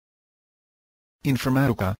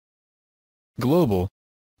Informatica. Global.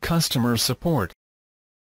 Customer support.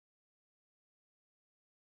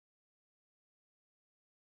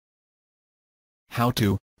 How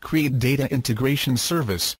to create data integration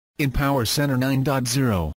service in PowerCenter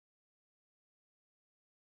 9.0.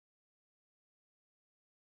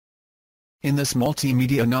 In this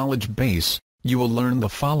multimedia knowledge base, you will learn the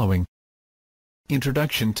following: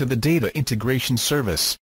 Introduction to the data integration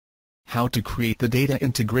service, how to create the data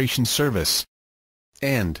integration service,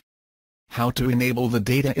 and how to enable the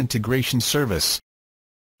data integration service.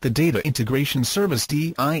 The Data Integration Service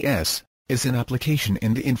 (DIS) is an application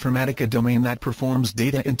in the Informatica domain that performs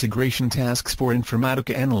data integration tasks for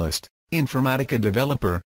Informatica Analyst, Informatica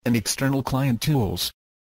Developer, and external client tools.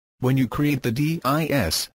 When you create the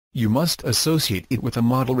DIS, you must associate it with a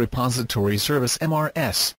Model Repository Service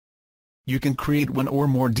 (MRS). You can create one or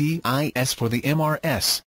more DIS for the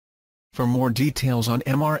MRS. For more details on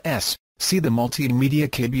MRS, see the Multimedia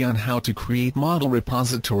KB on how to create Model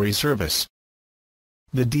Repository Service.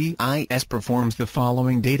 The DIS performs the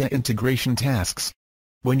following data integration tasks.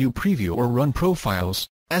 When you preview or run profiles,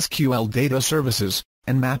 SQL data services,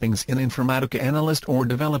 and mappings in Informatica Analyst or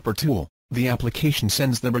Developer tool, the application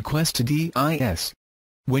sends the request to DIS.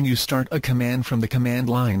 When you start a command from the command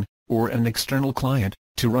line, or an external client,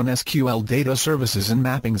 to run SQL data services and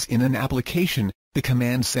mappings in an application, the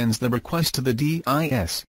command sends the request to the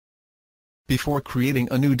DIS. Before creating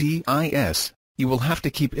a new DIS, you will have to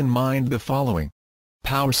keep in mind the following.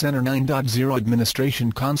 PowerCenter 9.0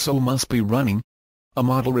 administration console must be running. A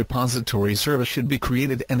model repository service should be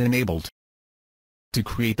created and enabled. To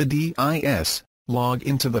create the DIS, log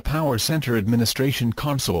into the PowerCenter administration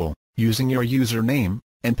console, using your username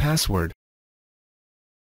and password.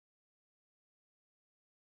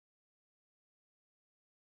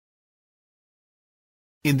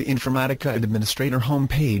 In the Informatica Administrator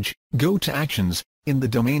homepage, go to Actions, in the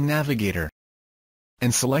Domain Navigator,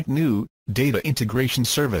 and select New, Data Integration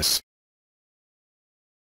Service.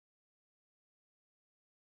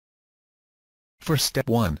 For Step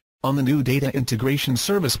 1, on the New Data Integration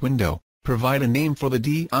Service window, provide a name for the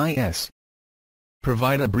DIS.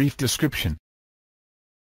 Provide a brief description.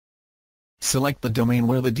 Select the domain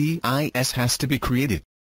where the DIS has to be created.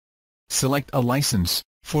 Select a license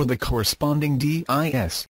for the corresponding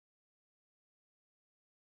DIS.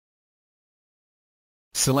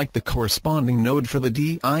 Select the corresponding node for the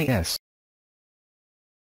DIS.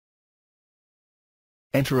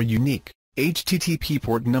 Enter a unique HTTP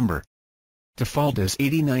port number. Default is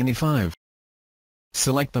 8095.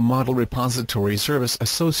 Select the model repository service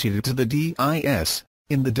associated to the DIS.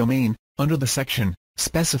 In the domain, under the section,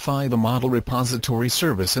 specify the model repository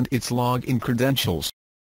service and its login credentials.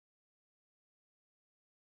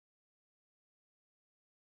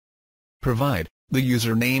 Provide the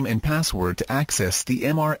username and password to access the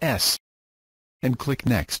MRS, and click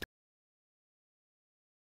Next.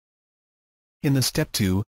 In the Step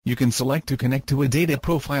 2, you can select to connect to a data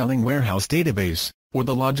profiling warehouse database, or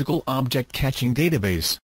the logical object caching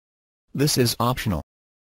database. This is optional.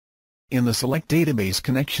 In the Select Database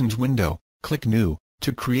Connections window, click New,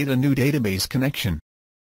 to create a new database connection.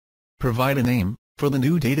 Provide a name for the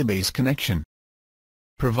new database connection.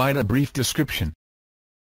 Provide a brief description,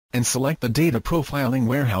 and select the data profiling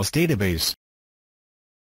warehouse database.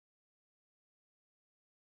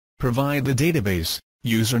 Provide the database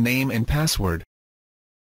username and password.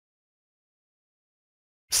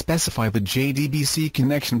 Specify the JDBC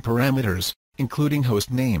connection parameters, including host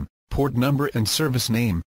name, port number and service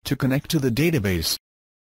name, to connect to the database.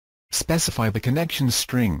 Specify the connection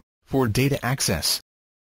string for data access.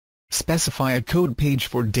 Specify a code page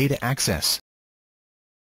for data access.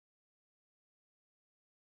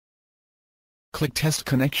 Click Test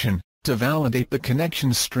Connection to validate the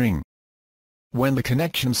connection string. When the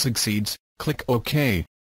connection succeeds, click OK.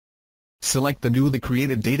 Select the newly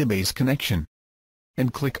created database connection,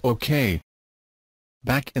 and click OK.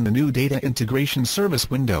 Back in the new Data Integration Service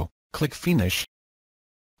window, click Finish.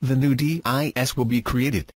 The new DIS will be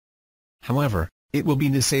created. However, it will be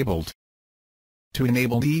disabled. To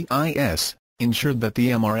enable DIS, ensure that the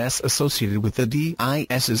MRS associated with the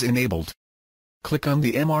DIS is enabled. Click on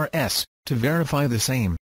the MRS to verify the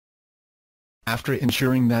same. After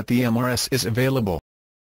ensuring that the MRS is available,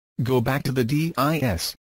 go back to the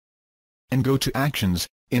DIS and go to Actions,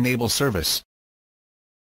 Enable Service.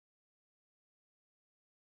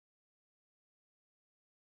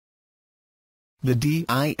 The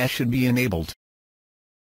DIS should be enabled.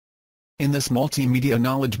 In this multimedia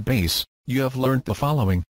knowledge base, you have learned the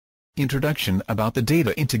following: Introduction about the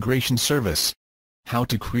Data Integration Service, how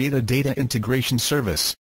to create a data integration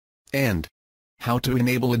service, and How to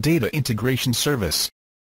enable a data integration service.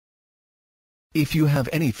 If you have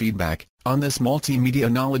any feedback on this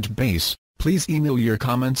multimedia knowledge base, please email your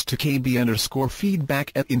comments to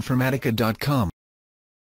kb_feedback@informatica.com.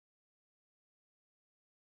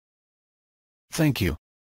 Thank you.